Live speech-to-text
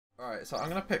Alright, so I'm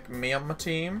going to pick me on my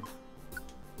team.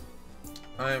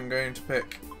 I am going to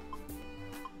pick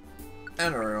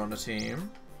Enro on the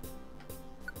team.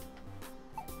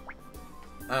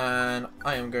 And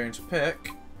I am going to pick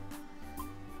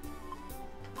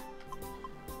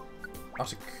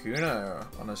Articuno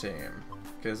on the team.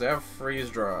 Because they have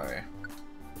Freeze Dry.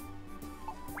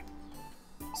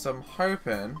 So I'm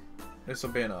hoping this will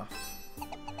be enough.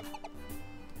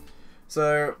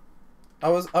 So I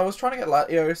was trying to get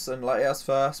Latios and Latias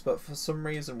first, but for some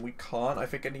reason we can't. I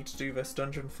think I need to do this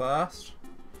dungeon first.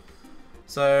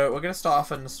 So we're gonna start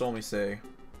off in the Stormy Sea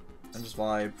and just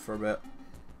vibe for a bit.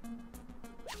 I'm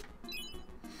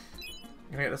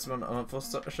gonna get this one on full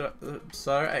so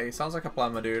hey, sounds like a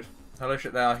plan, my dude. Holy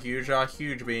shit, they are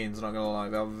huge beans, not gonna lie,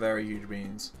 they are very huge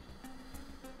beans.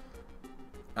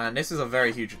 And this is a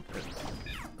very huge,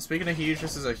 speaking of huge,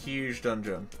 this is a huge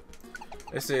dungeon.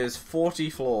 This is 40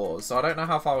 floors, so I don't know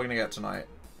how far we're gonna get tonight.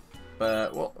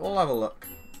 But we'll have a look.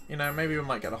 You know, maybe we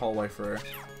might get the whole way through.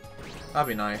 That'd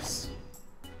be nice.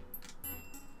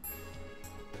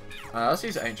 Let's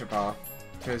use Ancient Power,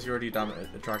 because you already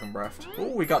damaged the Dragon Breath. Oh,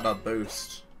 we got the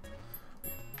boost.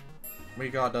 We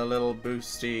got a little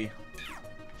boosty.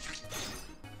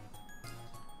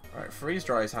 Alright, Freeze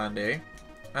Dry is handy.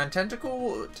 And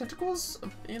Tentacles,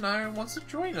 you know, wants to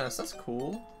join us. That's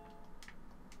cool.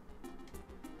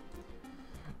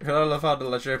 I love how the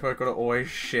legendary Pokemon are always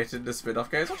shit in the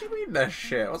spin-off games. What do you mean they're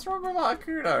shit? What's wrong with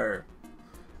Articuno?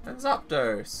 And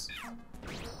Zapdos?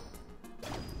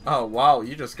 Oh, wow,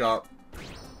 you just got...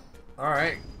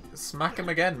 Alright, smack him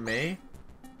again, me.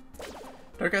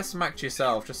 Don't get smacked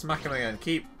yourself, just smack him again.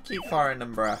 Keep firing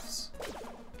them breaths.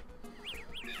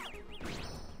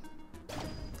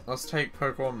 Let's take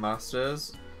Pokemon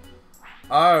Masters.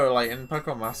 Oh, like in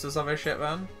Pokemon Masters of this shit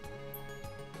then?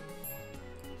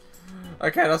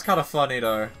 Okay, that's kind of funny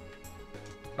though.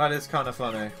 That is kind of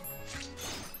funny.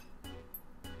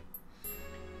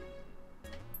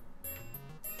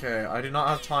 Okay, I do not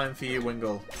have time for you,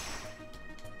 Wingull.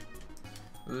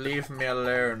 Leave me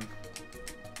alone.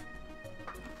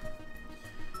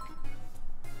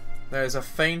 There's a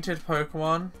fainted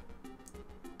Pokemon.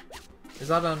 Is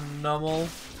that a Numel?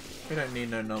 We don't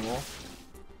need no Numel.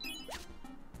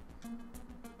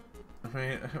 I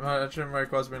mean, imagine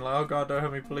Rayquaza being like, oh god, don't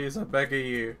hurt me please, I beg of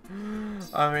you.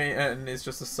 I mean, and it's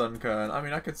just a Sunkern. I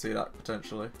mean, I could see that,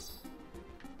 potentially.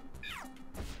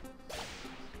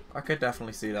 I could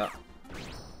definitely see that.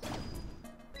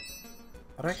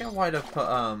 I don't get why they've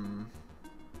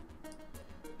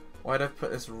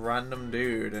put this random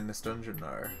dude in this dungeon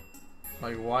though.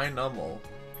 Like, why Numel?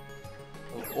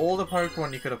 Of all the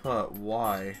Pokemon you could have put,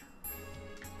 why?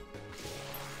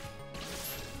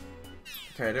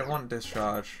 Okay, I didn't want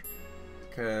Discharge,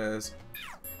 because...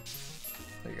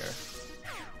 There you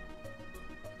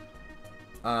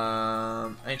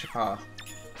go. Ancient Power.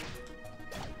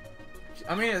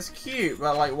 I mean, it's cute,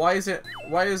 but like, why is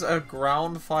a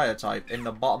ground fire type in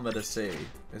the bottom of the sea,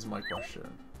 is my question.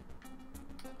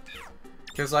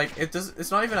 Because like,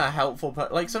 it's not even a helpful,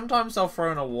 like sometimes they'll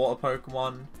throw in a water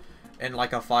Pokemon in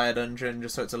like a fire dungeon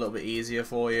just so it's a little bit easier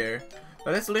for you.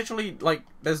 But it's literally like,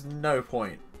 there's no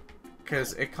point.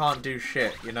 Because it can't do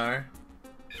shit, you know?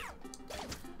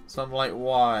 So I'm like,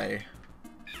 why?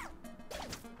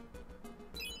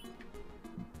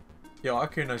 Yo,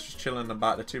 Articuno's just chilling in the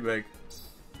back, they're too big.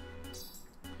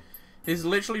 He's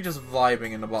literally just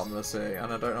vibing in the bottom of the sea,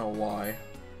 and I don't know why.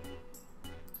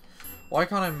 Why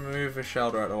can't I move his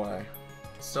Shelter out of the way?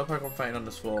 Still Pokemon fainting on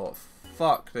this floor.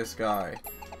 Fuck this guy.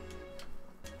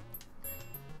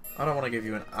 I don't want to give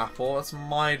you an apple. That's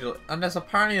my... And there's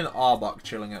apparently an Arbok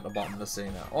chilling at the bottom of the sea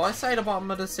now. Well, I say the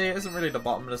bottom of the sea. It isn't really the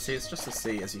bottom of the sea. It's just the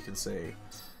sea, as you can see.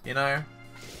 You know?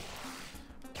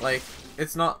 Like,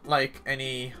 it's not like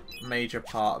any major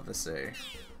part of the sea.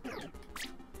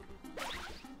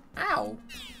 Ow!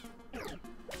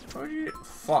 What did you...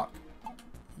 Fuck.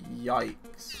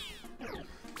 Yikes.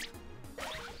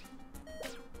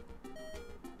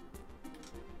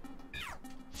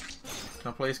 Can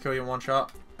I please kill you in one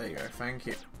shot? There you go, thank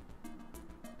you.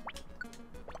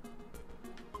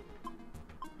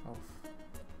 Oh.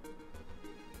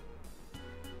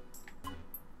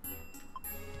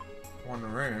 One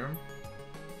room.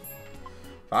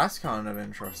 That's kind of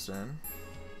interesting.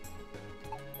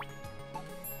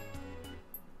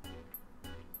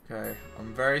 Okay,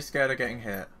 I'm very scared of getting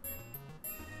hit.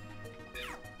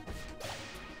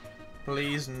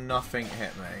 Please, nothing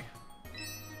hit me.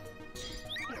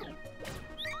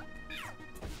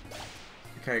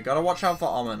 Okay, gotta watch out for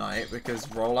Omanyte, because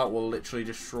Rollout will literally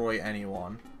destroy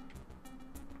anyone.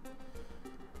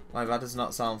 Like, that does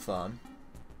not sound fun.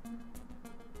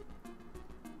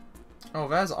 Oh,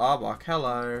 there's Arbok.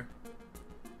 Hello.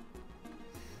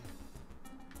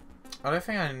 I don't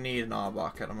think I need an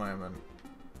Arbok at the moment.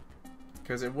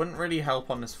 Because it wouldn't really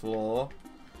help on this floor.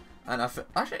 And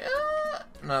actually,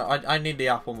 no, I need the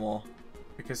apple more.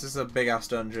 Because this is a big ass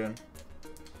dungeon.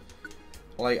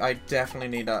 Like, I definitely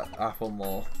need that apple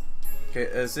more. Okay,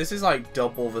 this is like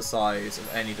double the size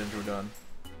of any dungeon we've done.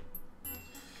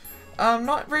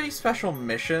 Not really special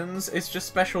missions, it's just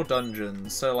special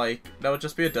dungeons. So like, there'll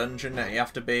just be a dungeon that you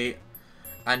have to beat,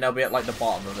 and they'll be at like the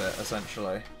bottom of it,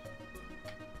 essentially.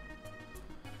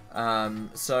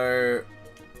 So,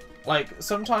 like,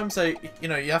 sometimes they, you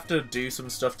know, you have to do some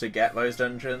stuff to get those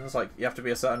dungeons. Like, you have to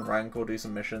be a certain rank or do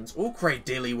some missions. Ooh, Great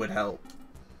Dilly would help.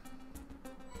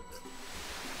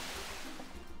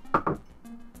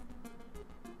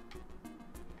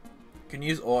 Can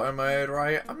use auto mode,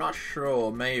 right? I'm not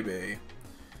sure, maybe.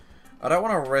 I don't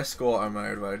want to risk auto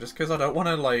mode though, just because I don't want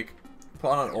to like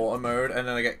put on an auto mode and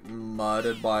then I get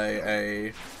murdered by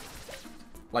a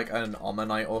like an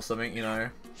Omanyte or something, you know.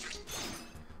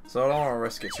 So I don't want to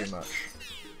risk it too much.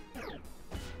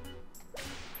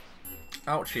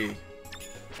 Ouchie.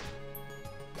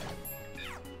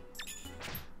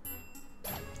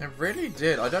 It really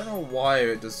did. I don't know why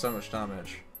it does so much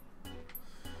damage.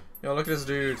 Yo, look at this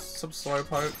dude. Some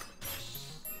slowpoke.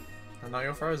 And now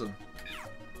you're frozen.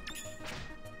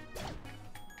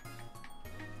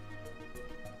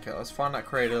 Okay, let's find that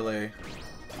Cradily.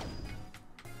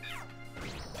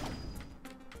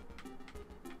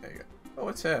 There you go. Oh,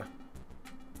 it's here.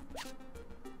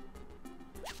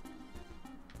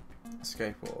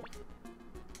 Escape orb.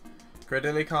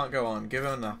 Cradily can't go on. Give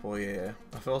him an apple, yeah.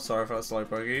 I feel sorry for that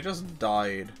slowpoke. He just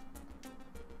died.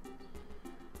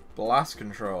 Blast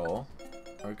control.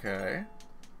 Okay.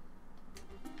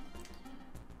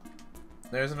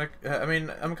 There's an. I mean,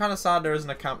 I'm kind of sad there isn't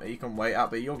a camp that you can wait at,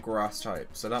 but you're grass type,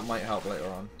 so that might help later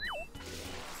on.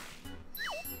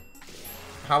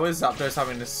 How is Zapdos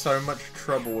having this so much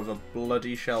trouble with a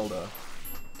bloody Shelder?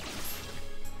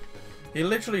 He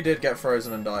literally did get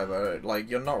frozen and die, though. Like,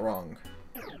 you're not wrong.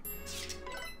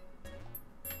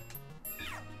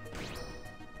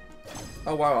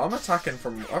 Oh wow, I'm attacking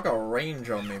from... I've got range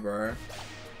on me, bro.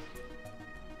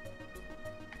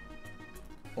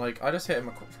 Like, I just hit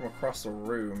him from across the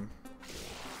room.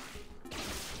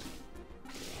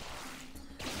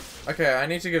 Okay, I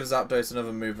need to give Zapdos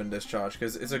another move and discharge,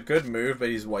 because it's a good move, but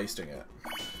he's wasting it.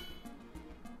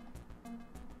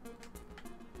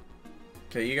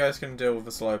 Okay, you guys can deal with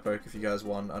the Slowpoke if you guys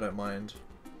want, I don't mind.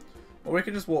 Or we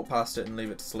can just walk past it and leave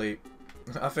it to sleep.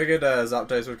 I figured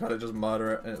Zapdos would kind of just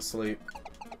murder it in its sleep.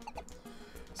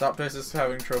 Zapdos is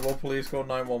having trouble, please call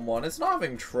 911. It's not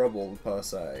having trouble, per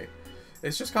se.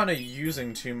 It's just kind of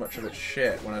using too much of its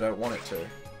shit when I don't want it to.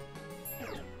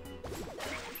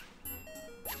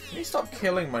 Can you stop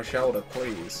killing my Shelder,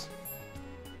 please?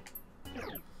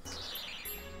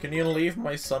 Can you leave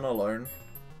my son alone?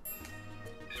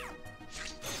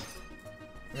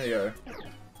 There you go.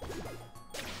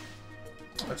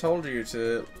 I told you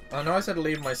to... I know I said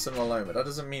leave my son alone, but that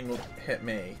doesn't mean hit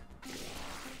me.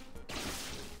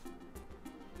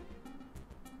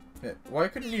 Yeah, why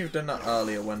couldn't you have done that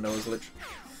earlier when there was literally...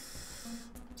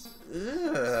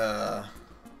 Ugh.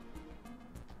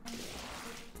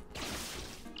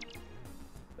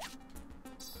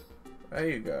 There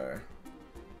you go.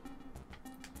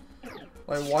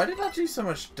 Like, why did that do so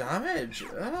much damage?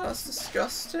 Ugh, that's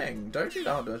disgusting. Don't do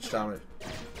that much damage.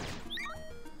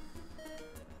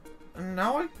 And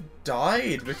now I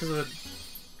died because of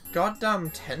a goddamn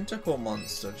tentacle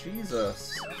monster.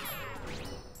 Jesus.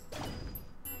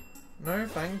 No,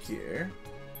 thank you.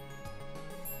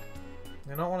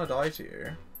 I don't want to die to you.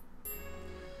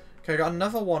 Okay, I got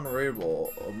another 1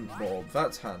 ruble orb.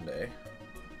 That's handy.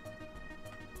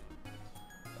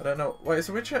 I don't know. Wait,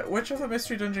 so which other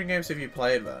Mystery Dungeon games have you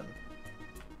played then?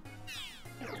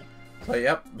 So,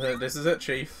 yep, this is it,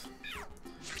 Chief.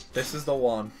 This is the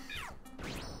one.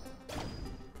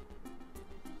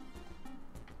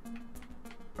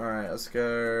 Alright, let's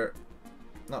go...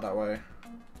 Not that way.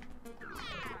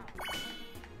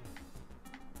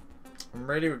 I'm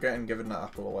really regretting giving that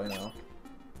apple away now.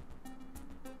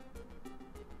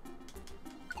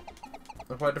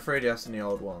 I played the 3DS and the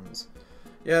old ones.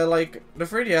 Yeah, like, the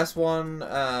 3DS one,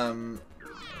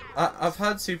 I've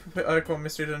had Super Pokémon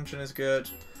Mystery Dungeon is good.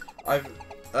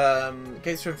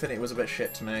 Gates to Infinity was a bit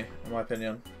shit to me, in my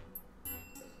opinion.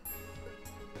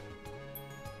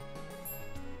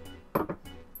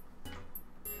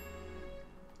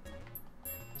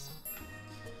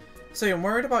 See, I'm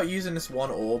worried about using this one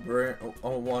orb or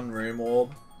one room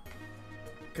orb.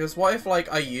 Because what if,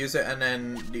 like, I use it and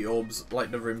then the orb's, like,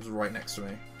 the room's right next to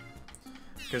me?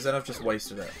 because then I've just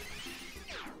wasted it.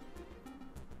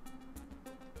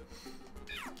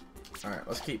 Alright,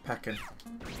 let's keep pecking.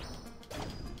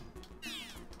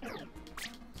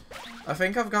 I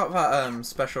think I've got that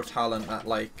special talent that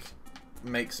like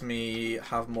makes me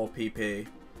have more PP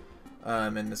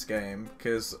in this game,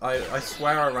 because I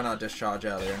swear I ran out of discharge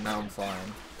earlier and now I'm fine.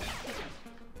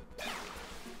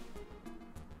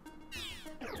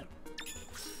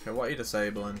 Okay, what are you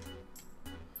disabling?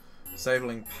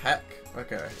 Disabling Peck?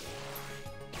 Okay.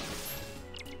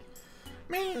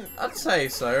 I mean, I'd say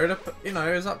so. You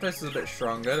know, his update is a bit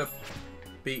stronger. The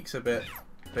beak's a bit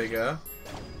bigger.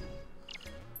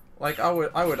 Like, I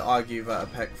would argue that a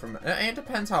Peck from... It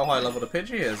depends how high level the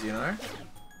Pidgey is, you know?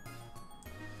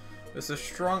 It's a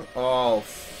strong... Oh,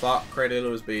 fuck.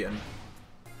 Cradilla was beaten.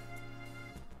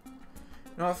 You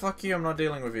know what? Fuck you. I'm not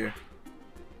dealing with you.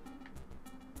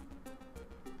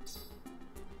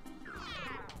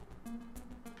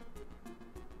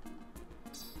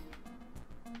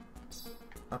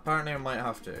 Apparently I might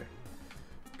have to.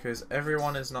 Because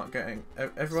everyone is not getting...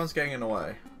 Everyone's getting in the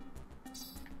way.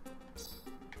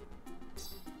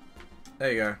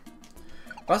 There you go.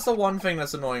 That's the one thing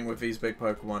that's annoying with these big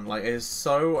Pokemon. Like, it is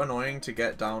so annoying to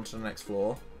get down to the next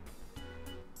floor.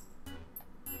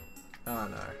 Oh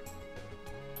no.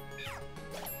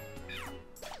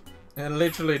 It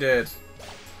literally did.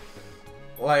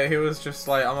 Like, he was just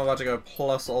like, I'm about to go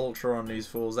plus ultra on these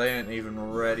fools. They ain't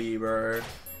even ready, bro.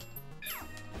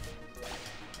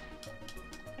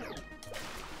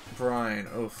 Brian,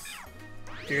 oof.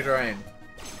 Giga Drain.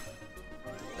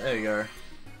 There you go.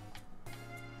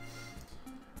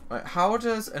 Right, how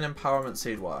does an empowerment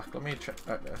seed work? Let me check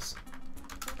this.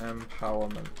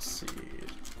 Empowerment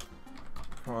seed.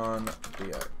 Pokémon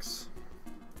DX.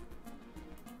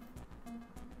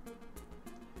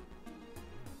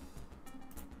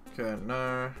 Okay,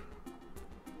 no.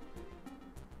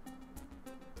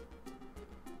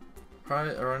 Right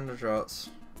around the drots.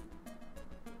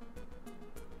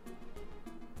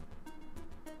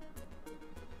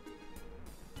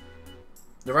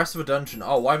 The rest of the dungeon.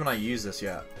 Oh, why haven't I used this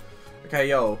yet? Okay,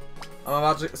 yo. I'm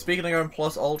about to... Speaking of going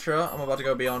plus ultra, I'm about to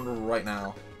go beyond right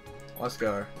now. Let's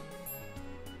go.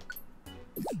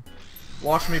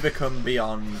 Watch me become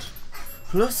beyond.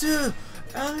 Plus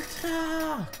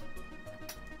ultra!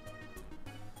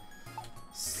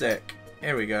 Sick.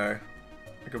 Here we go.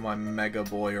 Look at my mega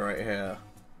boy right here.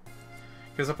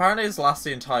 Because apparently it's lasts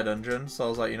the entire dungeon, so I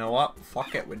was like, you know what?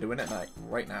 Fuck it, we're doing it like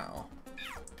right now.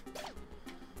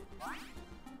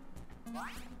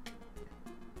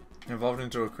 Evolved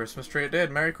into a Christmas tree. It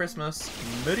did. Merry Christmas.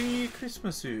 Merry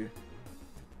Christmas-oo.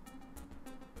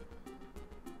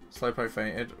 Slowpoke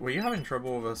fainted. Were you having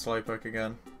trouble with a Slowpoke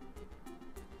again?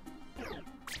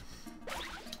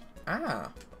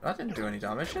 Ah, that didn't do any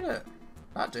damage, did it?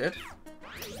 That did.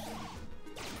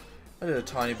 That did a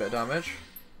tiny bit of damage.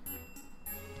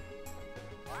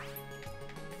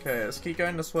 Okay, let's keep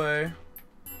going this way.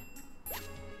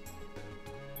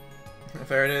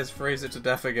 There it is. Freeze it to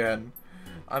death again.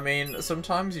 I mean,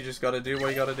 sometimes you just gotta do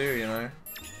what you gotta do, you know?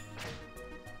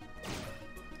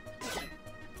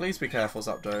 Please be careful,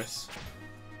 Zapdos.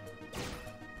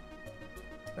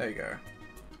 There you go.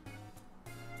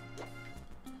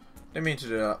 Didn't mean to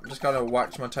do that. Just gotta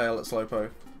whack my tail at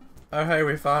Slowpoke. Oh hey,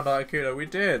 we found Arcuda. We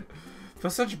did! For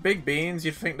such big beans,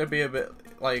 you'd think they'd be a bit,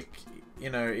 like, you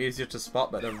know, easier to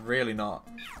spot, but they're really not.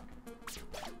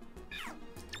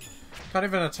 Can't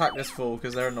even attack this fool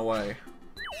because they're in the way.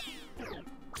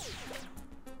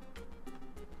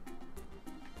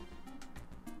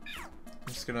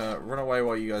 I'm just gonna run away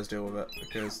while you guys deal with it,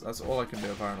 because that's all I can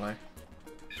do apparently.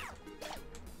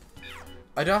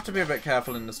 I do have to be a bit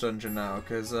careful in this dungeon now,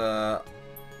 because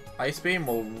Ice Beam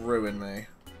will ruin me.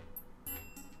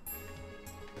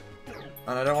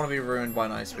 And I don't want to be ruined by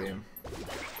an Ice Beam.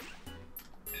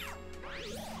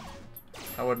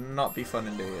 That would not be fun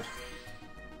indeed.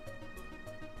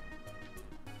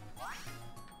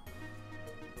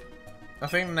 I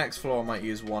think the next floor I might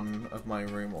use one of my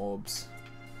room orbs.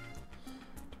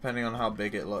 Depending on how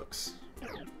big it looks.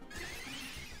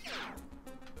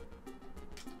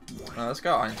 Let's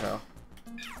go Aintail.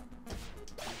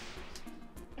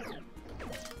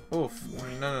 Oof.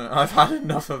 No. I've had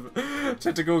enough of it.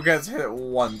 Tentacle gets hit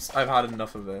once. I've had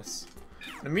enough of this.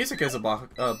 The music is a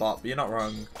bop. You're not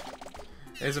wrong.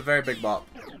 It is a very big bop.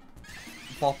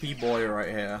 Boppy boy right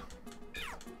here.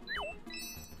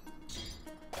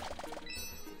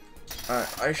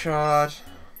 Alright, Ice Shard.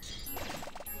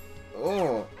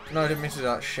 Oh, no, I didn't mean to do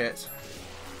that shit.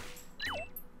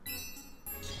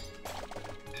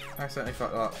 I accidentally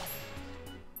fucked up.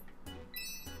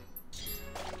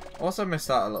 Also missed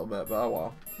that a little bit, but oh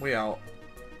well. We out.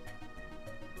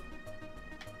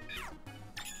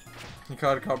 You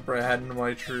can't comprehend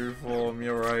my true form,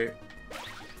 you're right.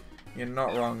 You're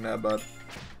not wrong there, bud.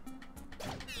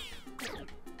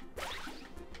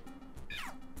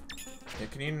 Yeah,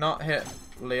 can you not hit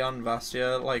Leon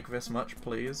Vastia like this much,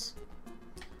 please?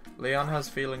 Leon has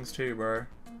feelings too, bro.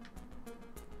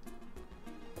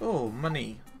 Oh,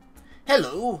 money.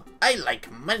 Hello, I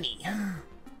like money.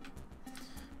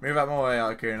 Move out my way,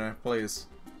 Articuno, please.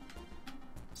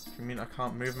 You mean I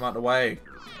can't move him out the way?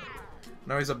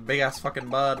 No, he's a big ass fucking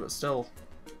bird, but still.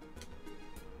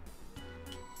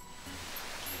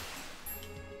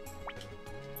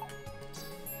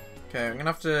 Okay, I'm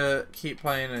gonna have to keep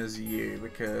playing as you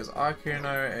because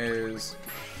Articuno is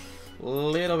a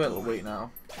little bit weak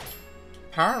now.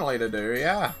 Apparently they do,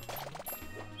 yeah.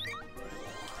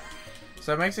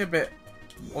 So it makes it a bit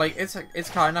like it's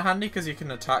kind of handy because you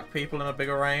can attack people in a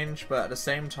bigger range, but at the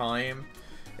same time,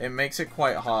 it makes it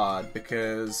quite hard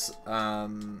because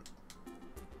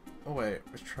oh wait,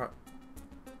 let's try.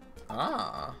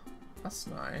 Ah, that's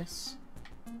nice.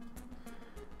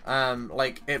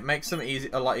 Like it makes them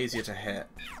a lot easier to hit,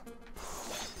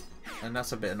 and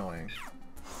that's a bit annoying.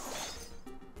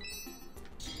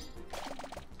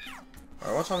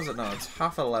 Alright, what time is it now? It's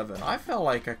 11:30. I feel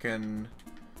like I can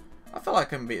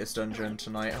beat this dungeon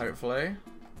tonight, hopefully.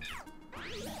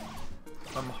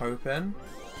 I'm hoping.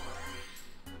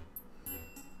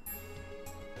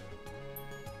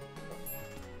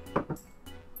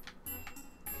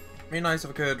 Be nice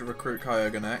if I could recruit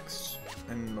Kyogre next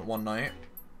in one night.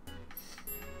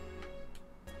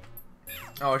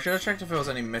 Oh, I should have checked if there was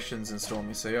any missions in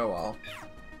Stormy Sea. Oh well.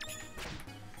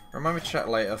 Remind me to check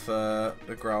later for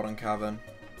the Groudon Cavern.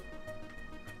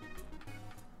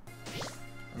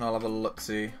 And I'll have a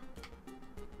look-see.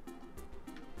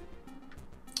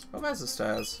 Oh, there's the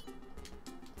stairs.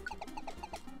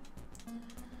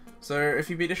 So, if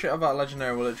you beat the shit out of that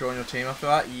legendary, will it join your team after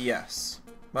that? Yes.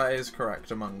 That is correct,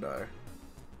 Amundo.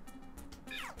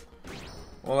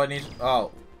 All I need...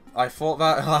 Oh. I thought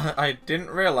that... I didn't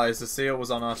realise the seal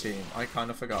was on our team. I kind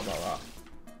of forgot about that.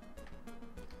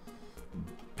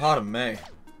 Pardon me.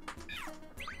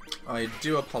 I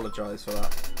do apologise for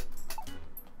that.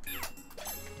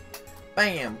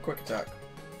 Bam! Quick attack.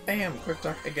 Bam! Quick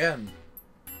attack again.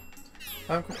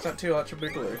 Bam! Quick attack 2, Electro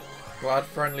Boogaloo. Glad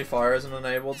friendly fire isn't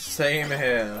enabled. Same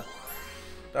here.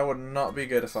 That would not be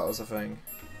good if that was a thing.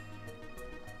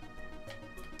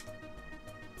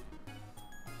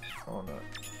 Oh no.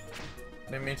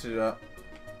 Didn't mean to do that.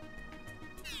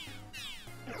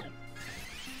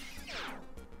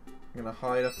 I'm gonna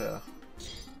hide up here.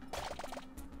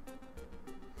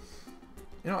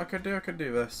 You know what I could do? I could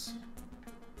do this.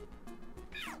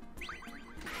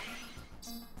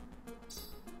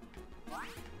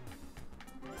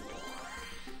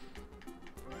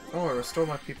 Oh, I restored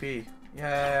my PP.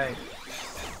 Yay!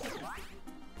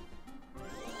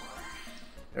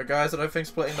 Yo guys, I don't think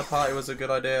splitting the party was a good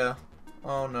idea.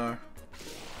 Oh no.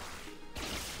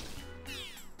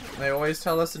 They always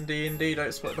tell us in D&D,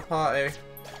 don't split the party.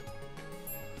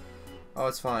 Oh,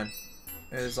 it's fine.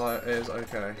 It is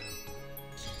okay.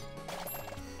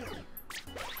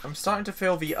 I'm starting to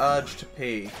feel the urge to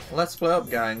pee. Let's split up,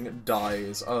 gang.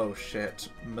 Dies. Oh shit.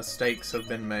 Mistakes have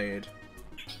been made.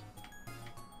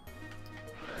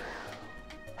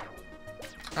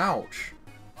 Ouch.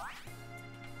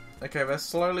 Okay, they're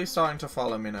slowly starting to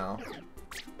follow me now.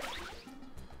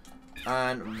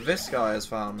 And this guy has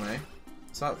found me.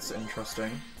 So that's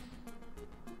interesting.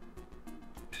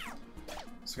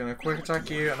 So I'm gonna quick attack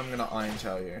you and I'm gonna Iron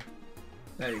Tail you.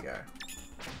 There you go.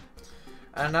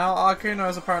 And now Articuno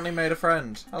has apparently made a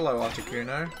friend. Hello,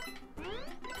 Articuno.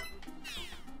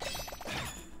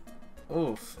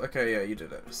 Oof. Okay, yeah, you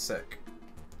did it. Sick.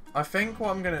 I think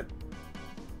what I'm gonna...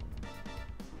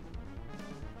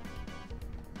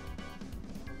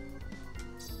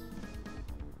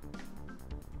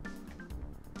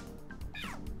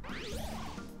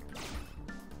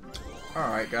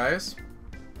 Alright, guys.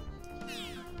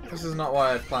 This is not what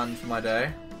I had planned for my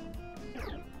day.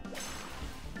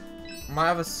 Might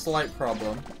have a slight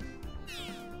problem.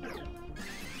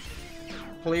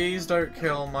 Please don't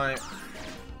kill my...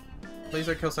 Please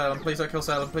don't kill Salem. Please don't kill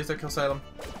Salem. Please don't kill Salem.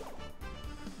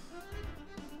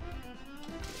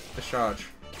 Discharge.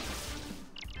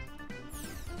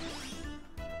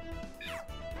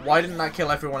 Why didn't that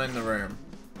kill everyone in the room?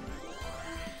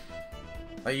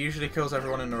 That usually kills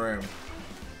everyone in the room.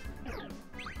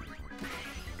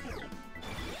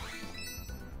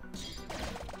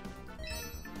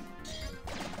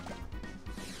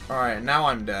 Alright, now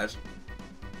I'm dead.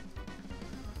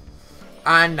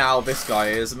 And now this guy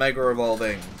is Mega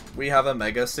Evolving. We have a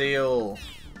Mega Seal.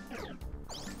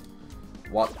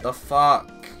 What the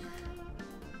fuck?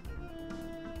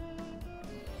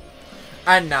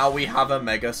 And now we have a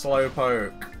Mega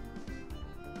Slowpoke.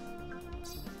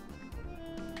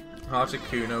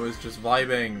 Articuno is just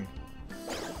vibing.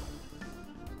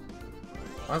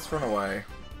 Let's run away.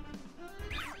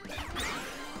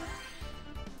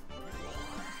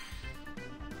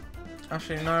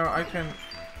 Actually, no, I can...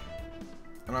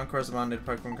 An uncorresponded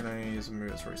Pokemon can only use a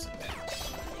move that's recent.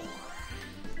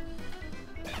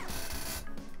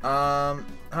 How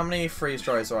many freeze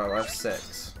dries are I have?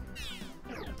 6.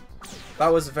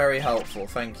 That was very helpful,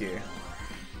 thank you.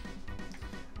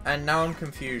 And now I'm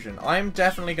confusion. I'm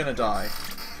definitely gonna die.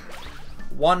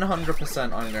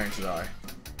 100% I'm going to die.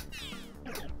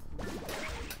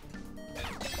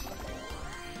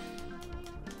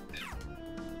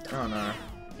 Oh no.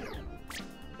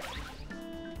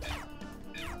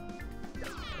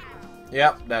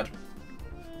 Yep, dead.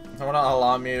 I want to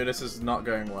alarm you, this is not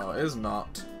going well. It is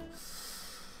not.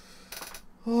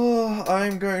 Oh,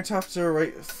 I'm going to have to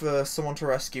wait for someone to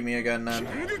rescue me again then.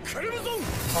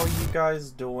 How are you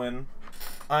guys doing?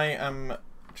 I am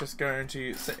just going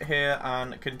to sit here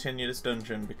and continue this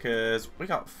dungeon because we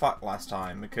got fucked last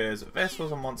time because this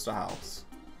was a monster house.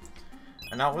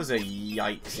 And that was a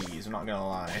yikesies, I'm not gonna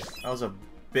lie. That was a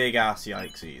big ass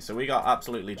yikesies. So we got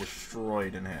absolutely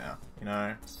destroyed in here, you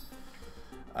know?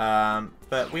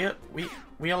 But we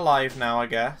alive now, I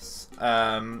guess,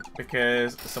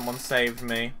 because someone saved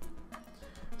me.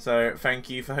 So thank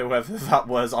you for whoever that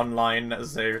was online that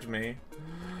saved me.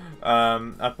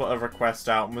 I put a request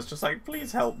out and was just like,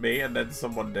 please help me, and then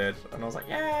someone did, and I was like,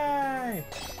 yay!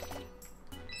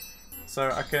 So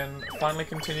I can finally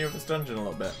continue with this dungeon a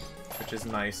little bit, which is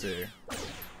nice too.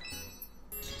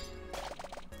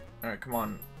 Alright, come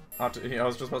on. I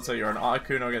was just about to say, you're an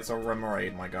Articuno against a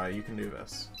Remoraid, my guy. You can do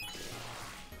this.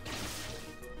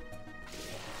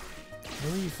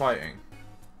 Who are you fighting?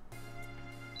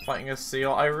 Fighting a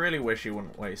seal? I really wish you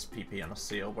wouldn't waste PP on a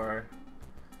seal, bro.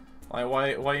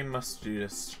 Like, why you must do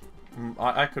this?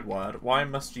 I could word. Why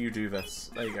must you do this?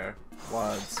 There you go.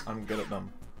 Words. I'm good at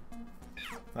them.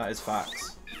 That is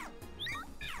facts.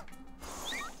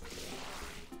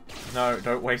 No,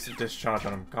 don't waste a discharge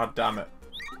on them. God damn it.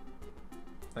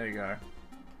 There you go.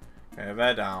 Okay,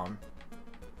 they're down.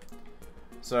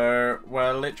 So,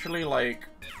 we're literally like...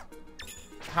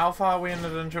 How far are we in the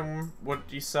dungeon, would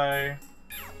you say?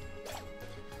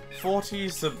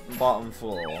 40's the bottom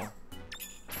floor.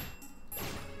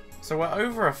 So we're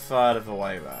over a third of the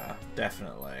way there.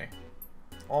 Definitely.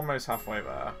 Almost halfway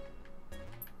there.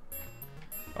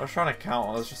 I was trying to count.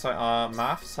 I was just like,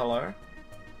 maths, hello?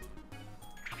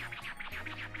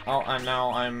 Oh, and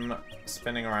now I'm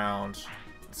spinning around.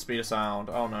 Speed of sound.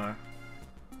 Oh no.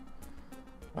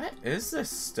 What is this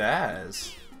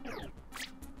stairs?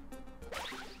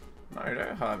 No,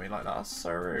 don't hurt me like that. That's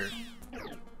so rude.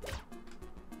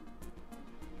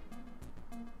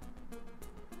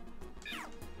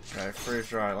 Okay, freeze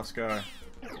dry. Let's go.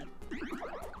 Let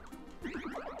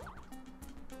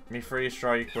me freeze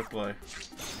dry you quickly.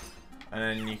 And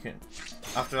then you can...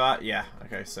 After that, yeah.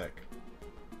 Okay, sick.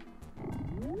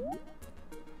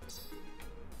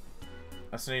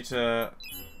 I just need to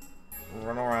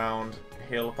run around,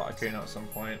 heal up at Articuno at some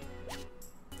point.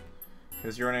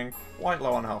 Because you're running quite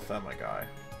low on health there, my guy.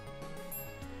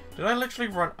 Did I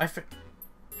literally run... I think...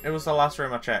 It was the last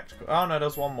room I checked. Oh no,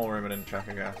 there's one more room I didn't check,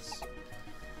 I guess.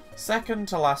 Second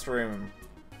to last room.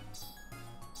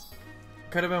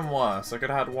 Could have been worse. I could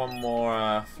have had one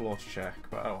more floor to check,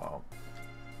 but oh well.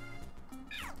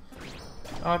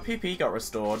 Oh, PP got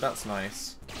restored. That's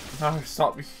nice. No,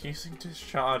 stop using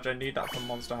discharge. I need that for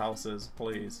monster houses,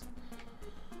 please.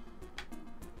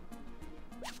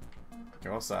 Okay,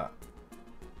 what's that?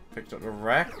 Picked up the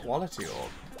rare quality orb.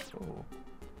 Ooh.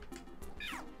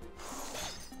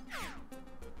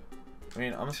 I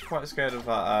mean, I'm quite scared of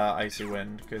that icy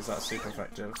wind because that's super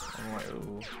effective. I'm like,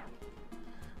 ooh.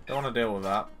 Don't want to deal with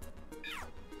that.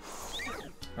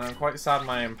 And I'm quite sad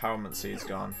my empowerment seed's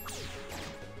gone.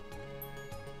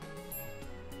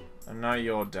 And now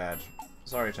you're dead.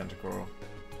 Sorry, Tentacruel.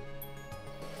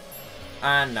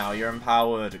 And now you're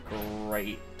empowered.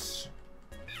 Great.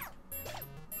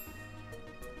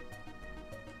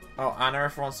 Oh, Anna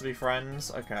if wants to be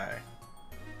friends? Okay.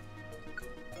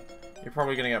 You're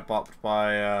probably gonna get bopped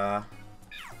by,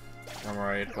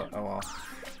 Remoraid, but oh well.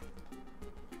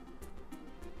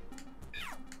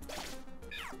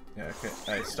 Yeah, okay.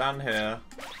 Hey, stand here.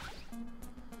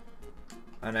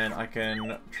 And then I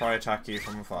can try attack you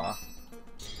from afar.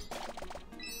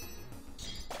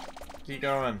 Keep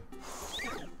going.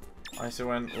 Icy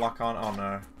wind, lock on. Oh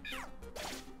no.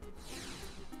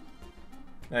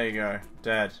 There you go.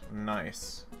 Dead.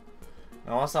 Nice.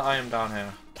 Now what's that item down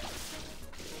here?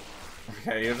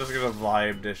 Okay, you're just gonna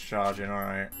vibe discharging,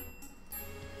 alright.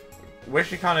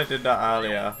 Wish you kind of did that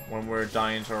earlier when we were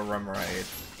dying to a run raid.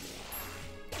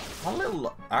 How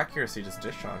little accuracy does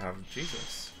discharge have?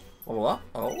 Jesus. Level up?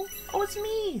 Oh? Oh, it's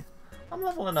me! I'm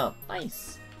leveling up.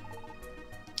 Nice.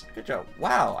 Good job.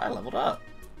 Wow, I leveled up.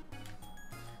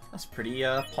 That's pretty,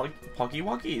 poggy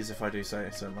woggies, if I do say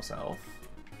so myself.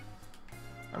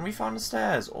 And we found the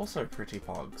stairs. Also pretty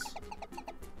pogs.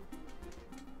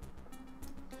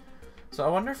 So I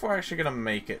wonder if we're actually gonna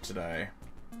make it today.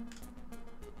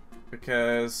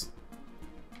 Because,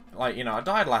 like, you know, I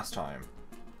died last time.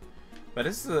 But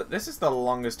this is the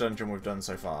longest dungeon we've done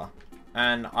so far.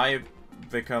 And I've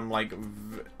become, like,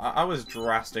 I was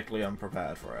drastically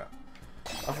unprepared for it.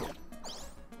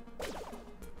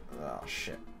 Oh,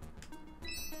 shit.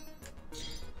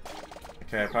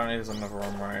 Okay, apparently there's another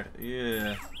run raid.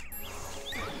 Yeah.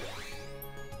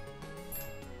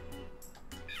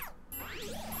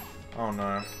 Oh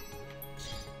no.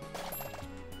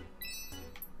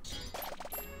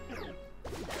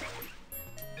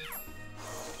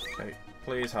 Okay,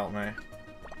 please help me.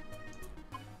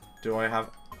 Do I have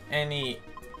any...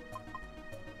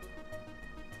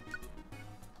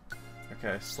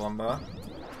 Okay, slumber.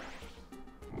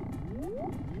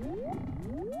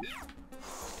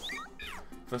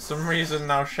 For some reason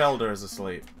now Shelder is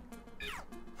asleep.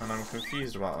 And I'm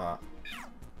confused about that.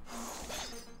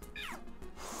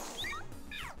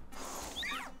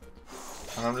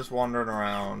 And I'm just wandering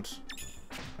around,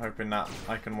 hoping that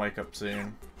I can wake up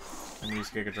soon and use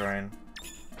Giga Drain.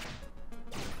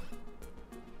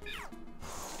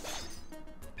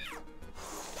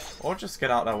 Or just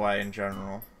get out of their way in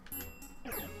general.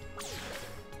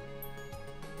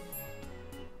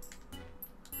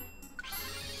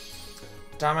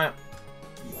 Damn it.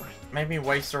 Made me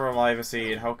waste a Reviver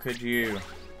Seed. How could you?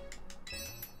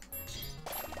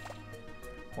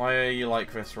 Why are you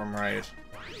like this, Rum Raid?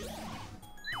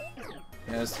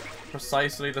 Yes,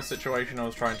 precisely the situation I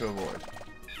was trying to avoid.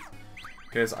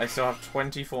 Because I still have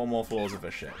 24 more floors of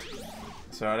this shit.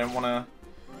 So I don't want to,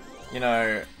 you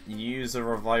know, use a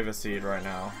Reviver Seed right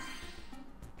now.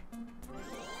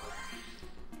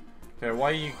 Okay,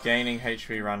 why are you gaining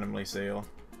HP randomly, Seal?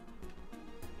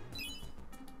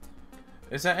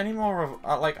 Is there any more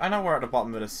like, I know we're at the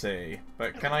bottom of the sea,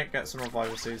 but can I get some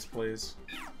Reviver Seeds, please?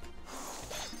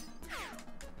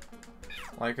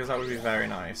 Like, because that would be very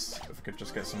nice if we could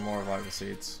just get some more Reviver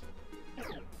Seeds.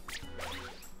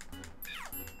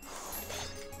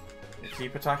 You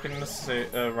keep attacking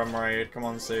the Rum Raid. Come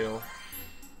on, Seal.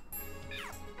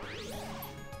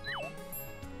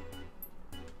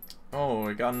 Oh,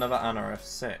 we got another Anorith.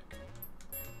 Sick.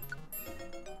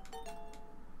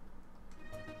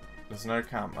 There's no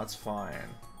camp. That's fine.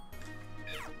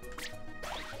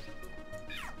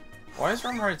 Why is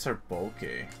Rum Raid so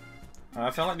bulky? I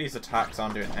feel like these attacks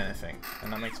aren't doing anything,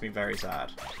 and that makes me very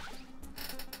sad.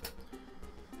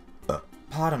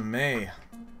 Pardon me.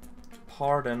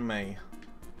 Pardon me.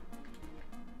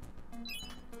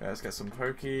 Okay, let's get some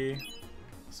Pokey.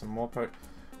 Some more Poke.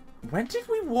 When did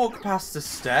we walk past the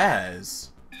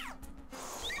stairs?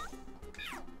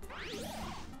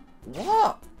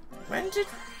 What? When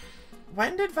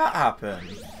did that happen?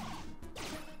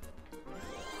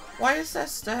 Why is there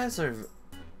stairs over?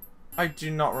 I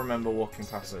do not remember walking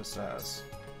past those stairs.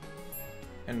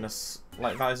 In this,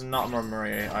 like, that is not a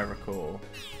memory I recall.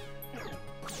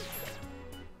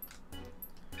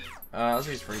 Let's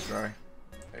use freeze dry.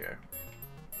 There you go.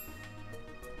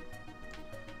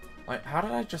 Like, how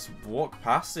did I just walk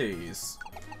past these?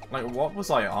 Like, what was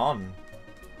I on?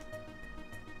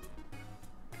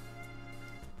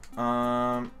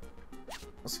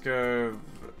 Let's go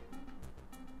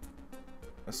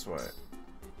this way.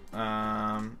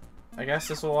 I guess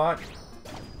this will work.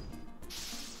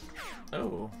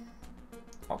 Oh.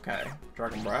 Okay.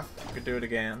 Dragon Breath. Could do it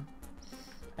again.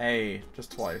 Hey,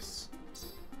 just twice.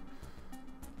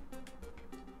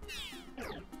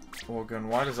 Organ,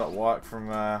 why does that work from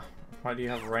there? Why do you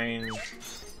have range?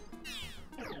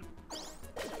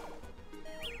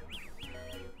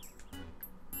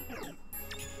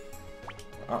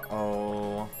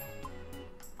 Uh-oh.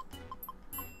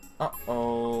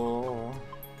 Uh-oh.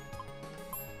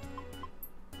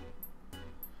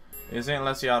 Using it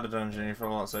lets you out of the dungeon, you feel a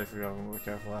lot safer if you have be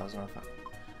careful as an effect.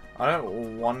 I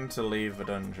don't want to leave the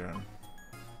dungeon.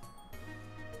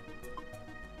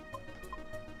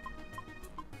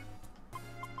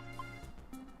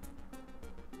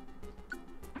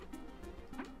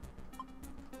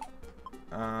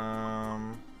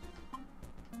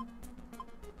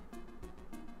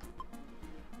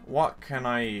 What can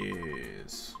I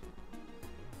use?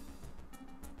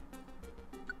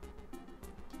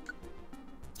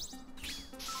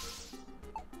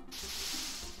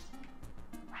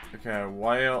 Okay,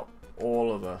 why are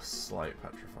all of us, like,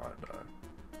 petrified, though?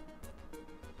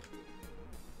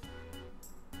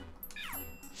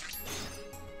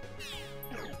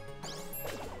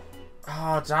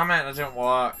 Oh, damn it, that didn't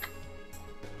work.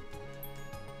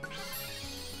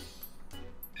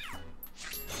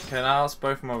 Okay, now it's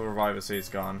both my Reviver Seeds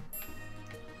gone.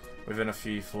 Within a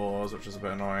few floors, which is a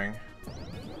bit annoying.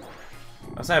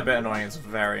 I say a bit annoying, it's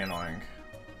very annoying.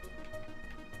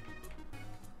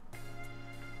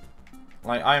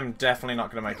 Like, I'm definitely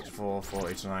not going to make it to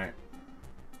 440 tonight.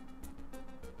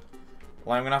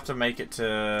 Well, I'm going to have to make it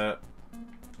to...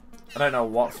 I don't know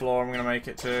what floor I'm going to make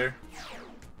it to.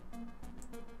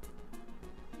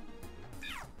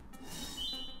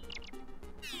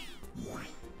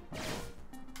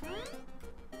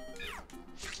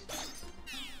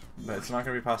 But it's not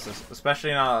going to be past this.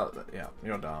 Especially now... Yeah,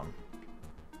 you're down.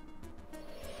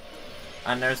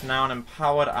 And there's now an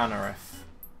empowered Anorith.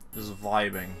 Just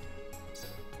vibing.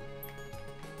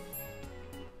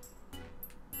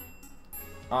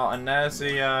 Oh, and there's the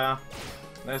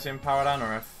empowered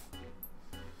Anorith.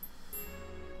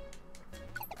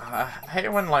 I hate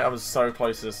it when, like, I was so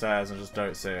close to the stairs and just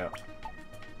don't see it.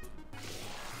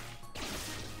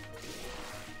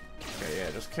 Okay, yeah,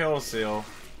 just kill Seal.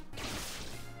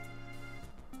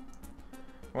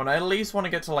 Well, I at least want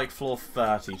to get to, like, floor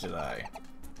 30 today.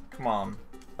 Come on.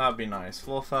 That'd be nice.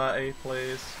 Floor 30,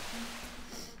 please.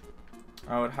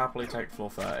 I would happily take floor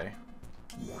 30.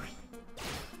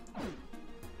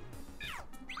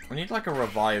 We need, like, a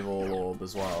revival orb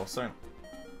as well. Something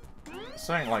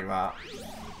like that.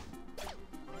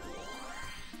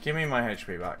 Give me my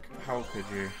HP back. How could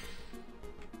you?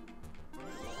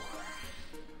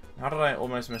 How did I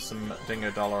almost miss some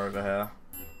dingo dollar over here?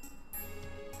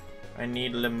 I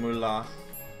need Limula.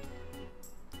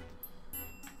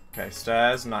 Okay,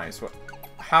 stairs, nice. We're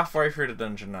halfway through the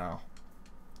dungeon now.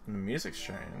 And the music's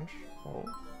changed. Oh.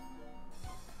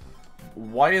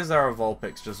 Why is there a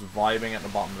Vulpix just vibing at the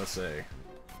bottom of the sea?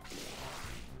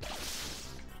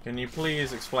 Can you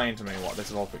please explain to me what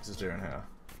this Vulpix is doing here?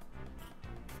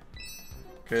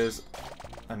 Because...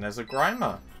 And there's a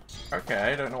Grimer. Okay,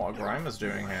 I don't know what a Grimer's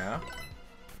doing here.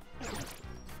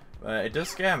 It does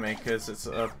scare me because it's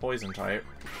a poison type.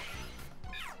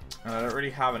 And I don't really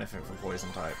have anything for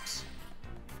poison types.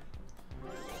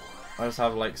 I just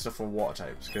have like stuff for water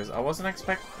types because I wasn't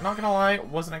not gonna lie,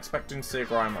 wasn't expecting to see a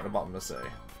Grimer at the bottom of the sea.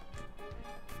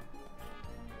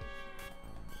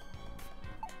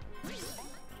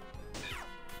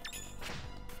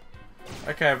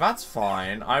 Okay, that's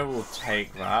fine. I will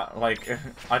take that. Like,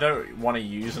 I don't want to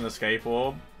use an escape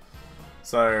orb,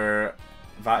 so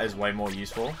that is way more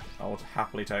useful. I will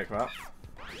happily take that.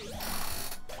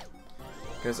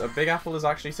 Because a big apple is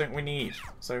actually something we need,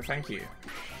 so thank you.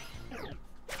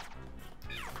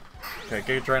 Okay,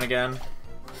 good drain again.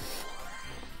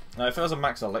 Now, if it was a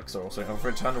max elixir or something, if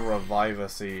it turned a reviver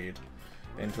seed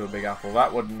into a big apple,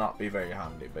 that would not be very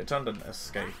handy. But it turned an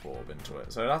escape orb into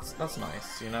it, so that's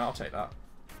nice. You know, I'll take that.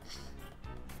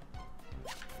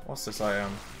 What's this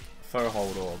item? Faux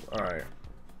hold orb. All right.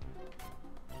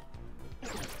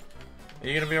 Are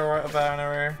you gonna be alright with that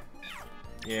area?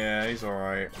 Yeah, he's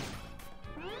alright.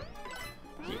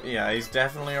 Yeah, he's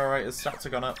definitely alright. His stats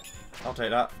have gone up. I'll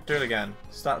take that. Do it again.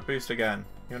 Stat boost again.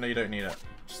 Even though you don't need it.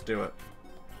 Just do it.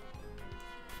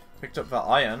 Picked up that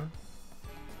iron.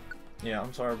 Yeah,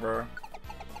 I'm sorry, bro.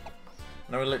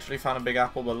 No, we literally found a big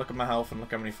apple, but look at my health and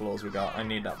look how many floors we got. I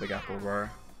need that big apple, bro.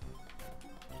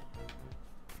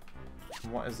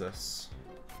 What is this?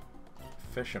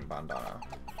 Fishing bandana.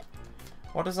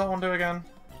 What does that one do again?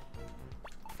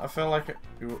 I feel like it,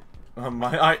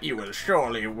 you will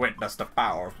surely witness the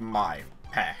power of my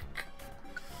peck.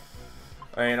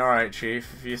 I mean, alright,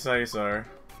 Chief, if you say so.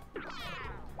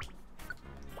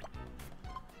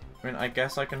 I mean, I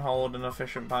guess I can hold an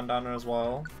efficient bandana as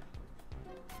well.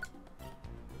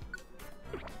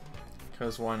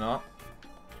 Because why not?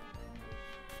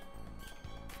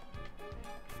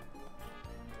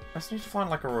 I just need to find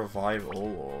like a revival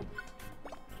orb.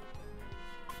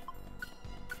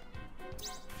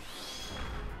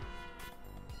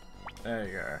 There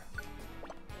you go.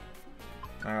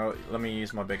 Now, let me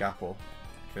use my big apple.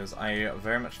 Because I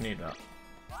very much need that.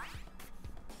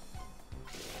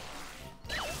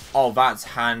 Oh, that's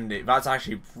handy. That's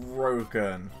actually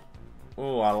broken.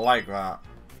 Oh, I like that.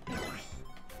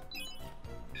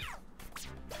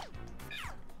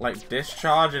 Like,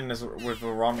 discharging this with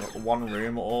the one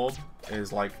room orb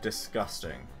is, like,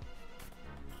 disgusting.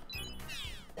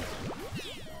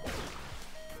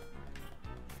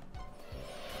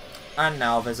 And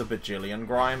now there's a bajillion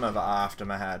Grimer that are after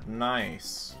my head.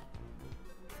 Nice.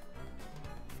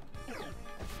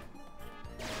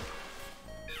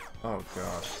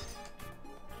 god.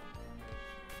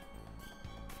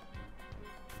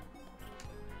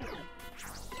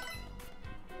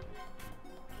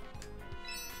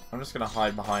 I'm just gonna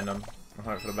hide behind them and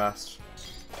hope for the best.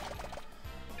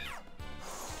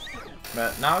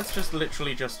 But now it's just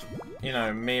literally just, you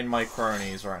know, me and my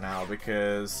cronies right now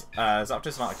because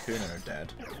Zapdos and Articuno are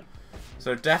dead.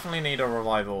 So definitely need a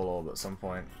revival orb at some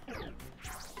point.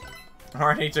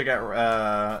 Or I need to get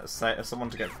I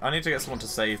need to get someone to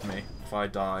save me if I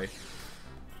die.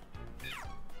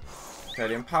 Okay,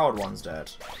 the empowered one's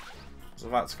dead. So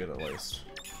that's good at least.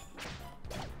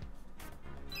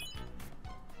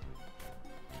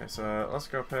 Okay, so let's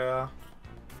go up here.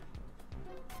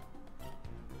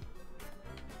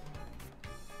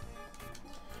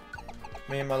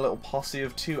 Me and my little posse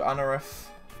of 2 Anorith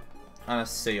and a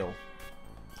Seal.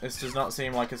 This does not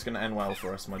seem like it's going to end well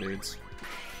for us, my dudes.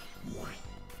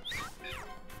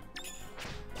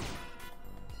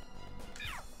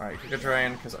 Alright, Giga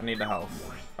Drain, because I need the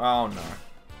health. Oh no.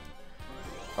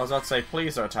 I was about to say,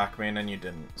 please don't attack me, and then you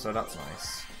didn't, so that's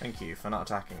nice. Thank you for not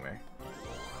attacking me.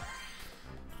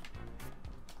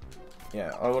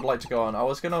 Yeah, I would like to go on. I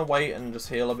was going to wait and just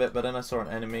heal a bit, but then I saw an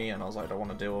enemy, and I was like, I don't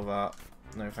want to deal with that.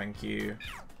 No, thank you.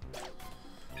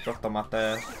 Drop them up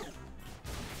there.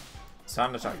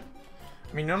 Sand attack.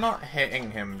 I mean, you're not hitting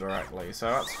him directly, so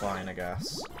that's fine, I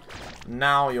guess.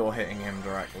 Now you're hitting him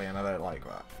directly, and I don't like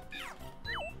that.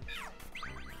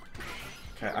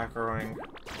 Okay, aggroing.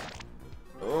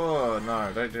 Oh,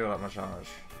 no, don't do that much damage.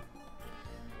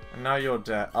 And now you're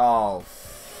dead. Oh,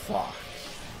 fuck.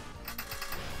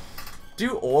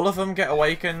 Do all of them get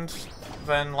awakened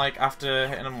then, like, after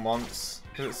hitting them once?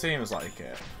 Because it seems like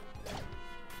it.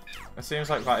 It seems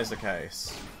like that is the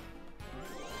case.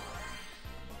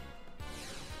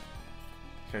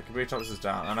 Okay, Kabutops is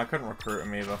down, and I couldn't recruit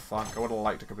him either. Fuck, I would have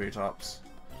liked a Kabutops.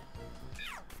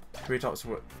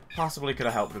 Kabutops possibly could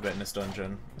have helped a bit in this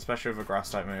dungeon, especially with a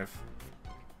grass-type move.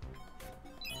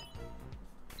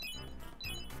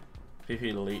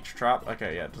 PP Leech Trap.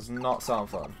 Okay, yeah, does not sound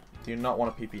fun. Do not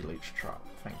want a PP Leech Trap.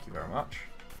 Thank you very much.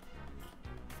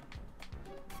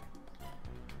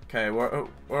 Okay,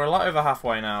 we're a lot over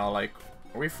halfway now. Like,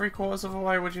 are we 3/4 of the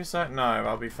way, would you say? No,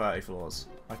 I'll be 30 floors.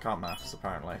 I can't maths,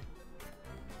 apparently.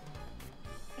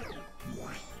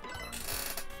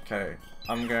 Okay,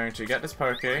 I'm going to get this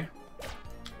Poké.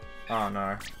 Oh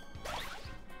no.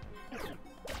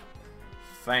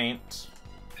 Faint.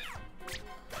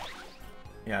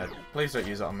 Yeah, please don't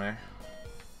use it on me.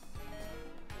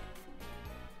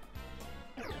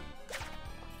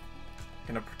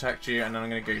 Gonna protect you, and then I'm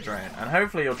gonna Giga Drain. And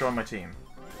hopefully you'll join my team.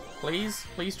 Please?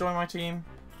 Please join my team?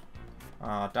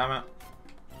 Ah, oh, damn it.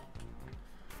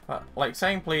 But, like,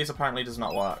 saying please apparently does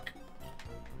not work.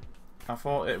 I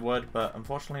thought it would, but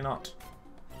unfortunately not.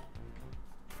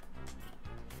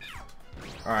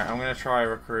 Alright, I'm gonna try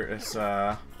recruit this,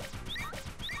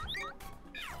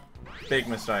 big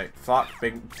mistake. Fuck,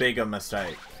 bigger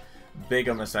mistake.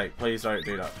 Bigger mistake. Please don't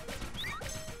do that.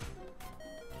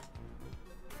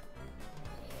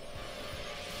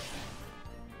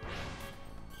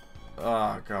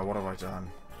 Oh god, what have I done?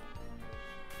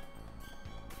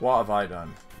 What have I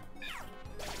done?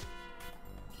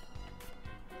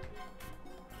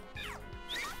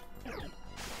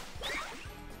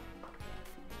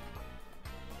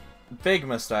 Big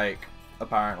mistake,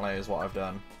 apparently, is what I've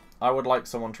done. I would like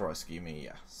someone to rescue me,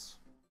 yes.